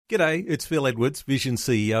G'day, it's Phil Edwards, Vision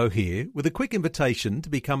CEO here, with a quick invitation to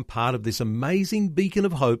become part of this amazing beacon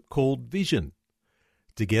of hope called Vision.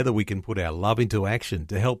 Together we can put our love into action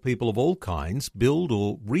to help people of all kinds build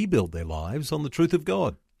or rebuild their lives on the truth of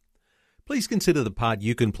God. Please consider the part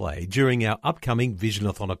you can play during our upcoming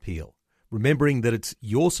Visionathon appeal, remembering that it's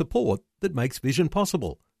your support that makes Vision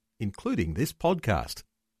possible, including this podcast.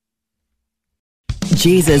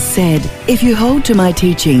 Jesus said, "If you hold to my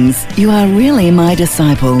teachings, you are really my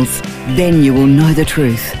disciples. Then you will know the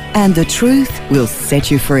truth, and the truth will set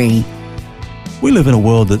you free." We live in a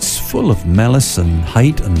world that's full of malice and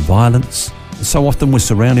hate and violence. So often we're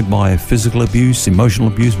surrounded by physical abuse, emotional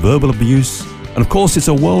abuse, verbal abuse. And of course, it's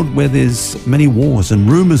a world where there's many wars and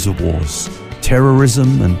rumors of wars,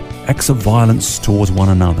 terrorism and acts of violence towards one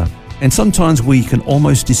another. And sometimes we can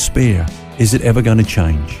almost despair. Is it ever going to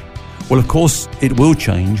change? Well, of course, it will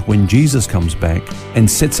change when Jesus comes back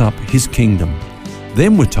and sets up his kingdom.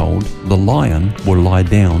 Then we're told the lion will lie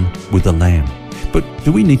down with the lamb. But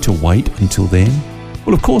do we need to wait until then?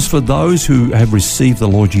 Well, of course, for those who have received the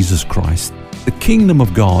Lord Jesus Christ, the kingdom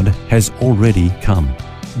of God has already come.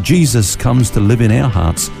 Jesus comes to live in our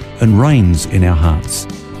hearts and reigns in our hearts.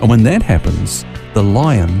 And when that happens, the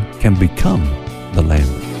lion can become the lamb.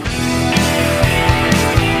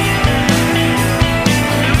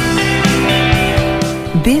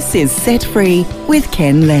 This is Set Free with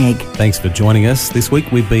Ken Legg. Thanks for joining us. This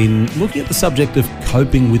week we've been looking at the subject of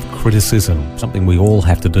coping with criticism, something we all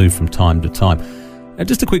have to do from time to time. And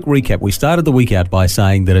just a quick recap, we started the week out by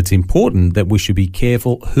saying that it's important that we should be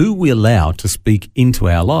careful who we allow to speak into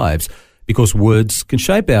our lives, because words can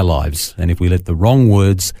shape our lives, and if we let the wrong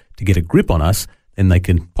words to get a grip on us, then they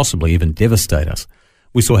can possibly even devastate us.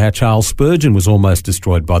 We saw how Charles Spurgeon was almost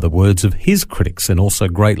destroyed by the words of his critics, and also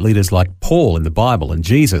great leaders like Paul in the Bible and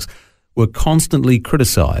Jesus were constantly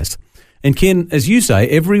criticised. And Ken, as you say,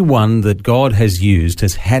 everyone that God has used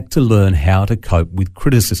has had to learn how to cope with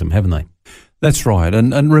criticism, haven't they? That's right.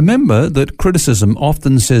 And remember that criticism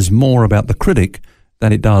often says more about the critic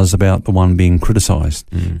than it does about the one being criticised.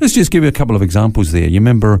 Let's just give you a couple of examples there. You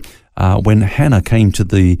remember when Hannah came to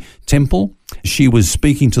the temple, she was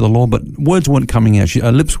speaking to the Lord, but words weren't coming out.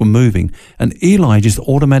 Her lips were moving, and Eli just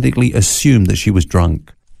automatically assumed that she was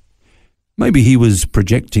drunk. Maybe he was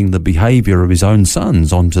projecting the behaviour of his own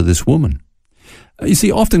sons onto this woman. You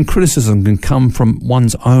see, often criticism can come from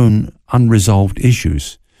one's own unresolved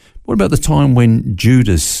issues. What about the time when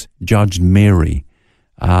Judas judged Mary,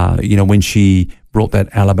 when she brought that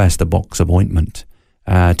alabaster box of ointment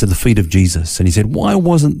to the feet of Jesus, and he said, "Why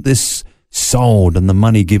wasn't this sold and the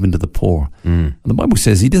money given to the poor?" And the Bible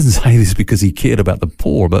says he doesn't say this because he cared about the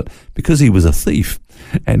poor, but because he was a thief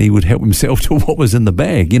and he would help himself to what was in the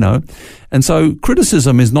bag, And so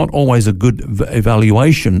criticism is not always a good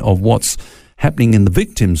evaluation of what's happening in the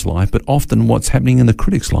victim's life, but often what's happening in the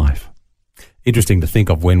critic's life. Interesting to think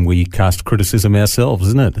of when we cast criticism ourselves,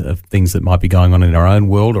 isn't it? Of things that might be going on in our own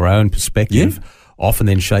world or our own perspective, often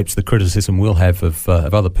then shapes the criticism we'll have of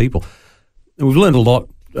other people. And we've learned a lot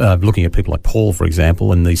looking at people like Paul, for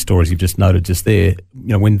example, and these stories you've just noted just there.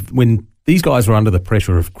 When these guys were under the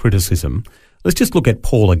pressure of criticism, let's just look at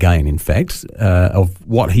Paul again, in fact, of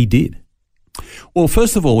what he did. Well,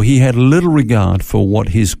 first of all, he had little regard for what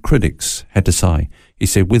his critics had to say. He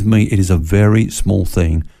said, "With me, it is a very small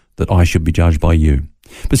thing that I should be judged by you."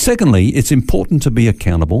 But secondly, it's important to be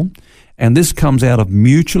accountable, and this comes out of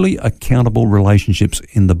mutually accountable relationships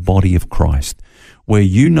in the body of Christ, where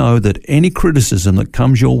you know that any criticism that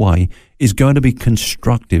comes your way is going to be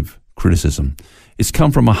constructive criticism. It's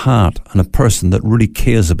come from a heart and a person that really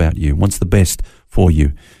cares about you, wants the best for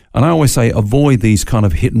you. And I always say avoid these kind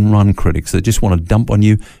of hit-and-run critics that just want to dump on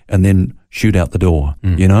you and then shoot out the door,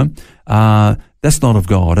 That's not of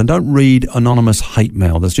God. And don't read anonymous hate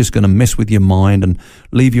mail that's just going to mess with your mind and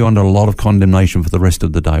leave you under a lot of condemnation for the rest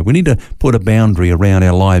of the day. We need to put a boundary around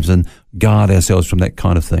our lives and guard ourselves from that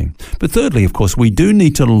kind of thing. But thirdly, of course, we do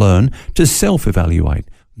need to learn to self-evaluate.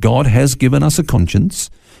 God has given us a conscience,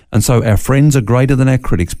 and so our friends are greater than our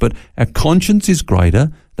critics, but our conscience is greater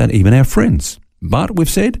than even our friends. But we've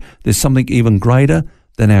said there's something even greater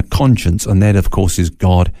than our conscience, and that, of course, is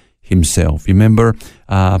God himself. You remember,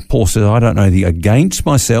 Paul said, "I don't know anything against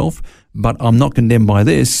myself, but I'm not condemned by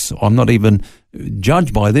this. I'm not even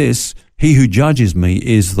judged by this. He who judges me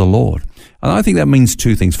is the Lord." And I think that means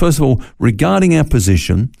two things. First of all, regarding our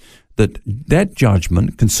position, that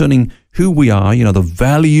judgment concerning who we are, the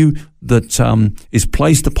value that is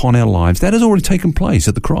placed upon our lives, that has already taken place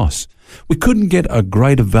at the cross. We couldn't get a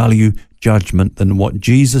greater value judgment than what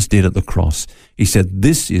Jesus did at the cross. He said,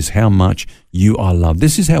 "This is how much you are loved.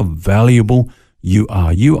 This is how valuable you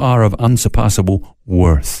are. You are of unsurpassable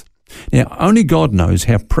worth. Now, only God knows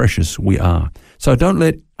how precious we are. So don't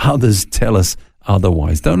let others tell us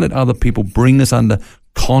otherwise. Don't let other people bring us under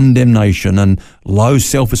condemnation and low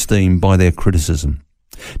self-esteem by their criticism.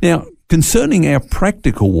 Now, concerning our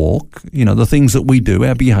practical walk, the things that we do,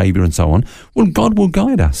 our behavior and so on, well, God will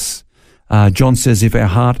guide us. John says if our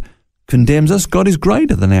heart condemns us, God is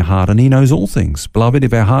greater than our heart and he knows all things. Beloved,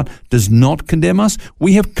 if our heart does not condemn us,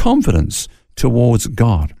 we have confidence towards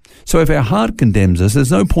God. So if our heart condemns us,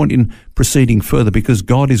 there's no point in proceeding further because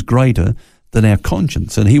God is greater than our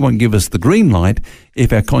conscience, and he won't give us the green light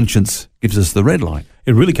if our conscience gives us the red light.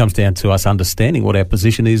 It really comes down to us understanding what our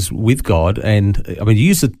position is with God. And you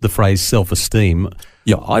use the phrase self-esteem.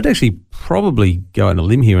 Yeah. I'd actually probably go on a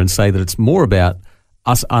limb here and say that it's more about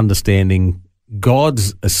us understanding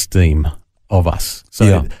God's esteem of us.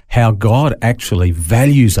 So how God actually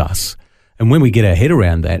values us. And when we get our head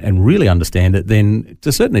around that and really understand it, then to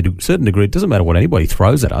a certain degree, it doesn't matter what anybody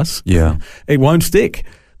throws at us. Yeah. It won't stick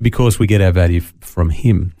because we get our value from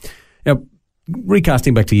him. Now,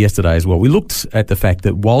 recasting back to yesterday as well, we looked at the fact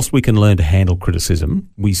that whilst we can learn to handle criticism,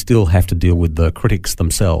 we still have to deal with the critics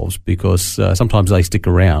themselves because sometimes they stick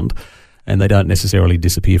around and they don't necessarily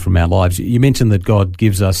disappear from our lives. You mentioned that God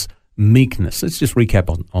gives us meekness. Let's just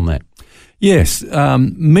recap on that. Yes,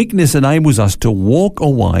 meekness enables us to walk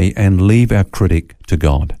away and leave our critic to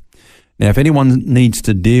God. Now, if anyone needs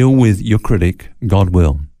to deal with your critic, God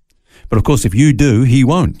will. But of course, if you do, he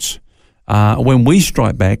won't. When we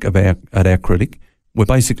strike back at our critic, we're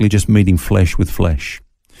basically just meeting flesh with flesh.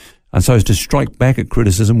 And so to strike back at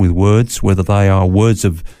criticism with words, whether they are words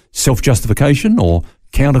of self-justification or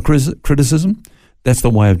counter-criticism, that's the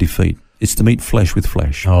way of defeat. It's to meet flesh with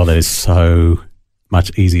flesh. Oh, that is so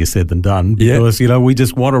much easier said than done because, we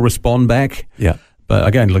just want to respond back. Yeah. But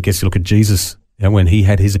again, look at Jesus, when he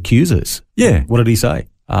had his accusers. Yeah. What did he say?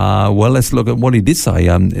 Well, let's look at what he did say.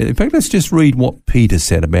 In fact, let's just read what Peter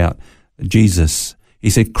said about Jesus. He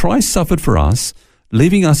said, Christ suffered for us,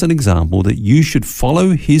 leaving us an example that you should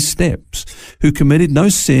follow his steps, who committed no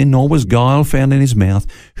sin, nor was guile found in his mouth,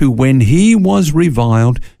 who when he was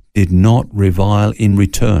reviled, did not revile in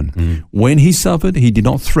return. When he suffered, he did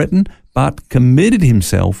not threaten, but committed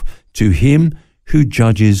himself to him who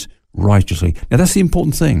judges righteously. Now, that's the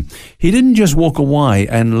important thing. He didn't just walk away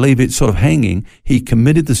and leave it sort of hanging. He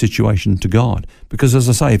committed the situation to God. Because, as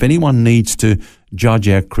I say, if anyone needs to judge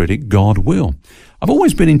our critic, God will. I've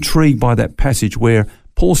always been intrigued by that passage where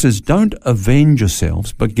Paul says, don't avenge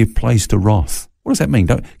yourselves, but give place to wrath. What does that mean?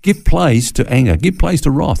 Don't give place to anger, give place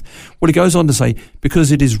to wrath. Well, he goes on to say,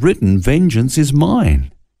 because it is written, vengeance is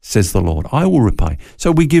mine, says the Lord. I will repay.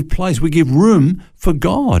 So we give place, we give room for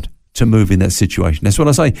God to move in that situation. That's what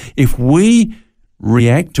I say. If we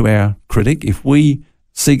react to our critic, if we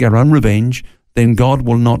seek our own revenge, then God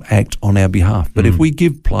will not act on our behalf. But if we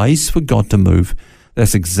give place for God to move,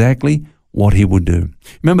 that's exactly what he would do.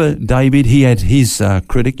 Remember David, he had his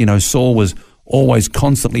critic, Saul was always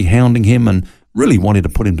constantly hounding him and really wanted to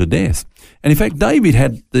put him to death. And in fact, David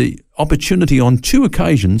had the opportunity on 2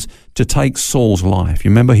 occasions to take Saul's life.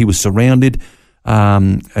 You remember he was surrounded.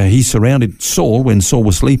 He surrounded Saul when Saul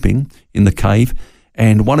was sleeping in the cave,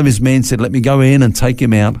 and one of his men said, let me go in and take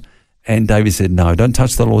him out. And David said, no, don't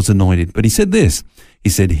touch the Lord's anointed. But he said this, he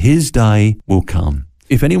said, his day will come.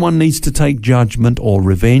 If anyone needs to take judgment or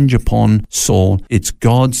revenge upon Saul, it's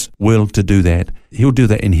God's will to do that. He'll do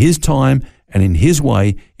that in his time and in his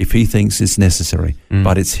way if he thinks it's necessary.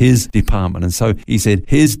 But it's his department. And so he said,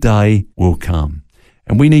 his day will come.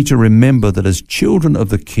 And we need to remember that as children of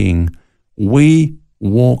the King, we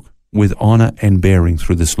walk with honor and bearing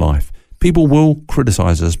through this life. People will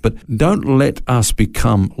criticize us, but don't let us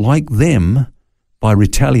become like them by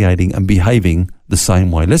retaliating and behaving the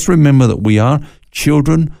same way. Let's remember that we are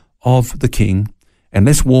children of the King, and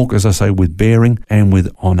let's walk, as I say, with bearing and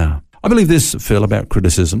with honor. I believe this, Phil, about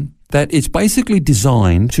criticism, that it's basically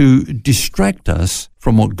designed to distract us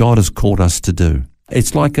from what God has called us to do.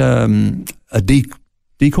 It's like a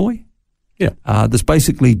decoy. Yeah. That's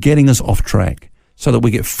basically getting us off track so that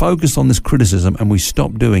we get focused on this criticism and we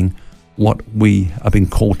stop doing what we have been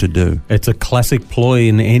called to do. It's a classic ploy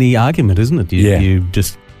in any argument, isn't it? You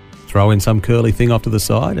just throw in some curly thing off to the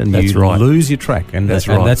side and lose your track. And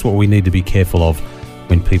that's what we need to be careful of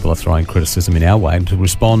when people are throwing criticism in our way, and to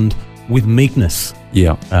respond with meekness.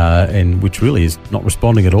 Yeah. And which really is not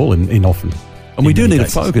responding at all in often. And we do need to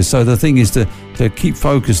focus. So the thing is to keep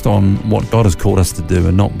focused on what God has called us to do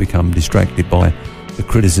and not become distracted by the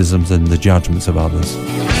criticisms and the judgments of others.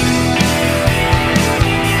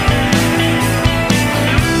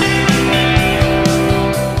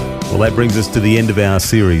 Well, that brings us to the end of our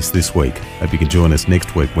series this week. Hope you can join us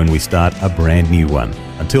next week when we start a brand new one.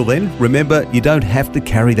 Until then, remember, you don't have to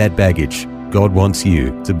carry that baggage. God wants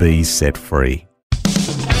you to be set free.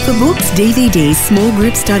 For books, DVDs, small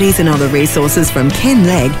group studies and other resources from Ken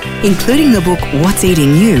Legg, including the book What's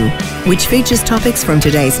Eating You, which features topics from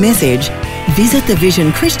today's message, visit the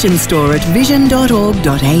Vision Christian store at vision.org.au.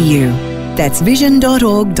 That's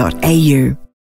vision.org.au.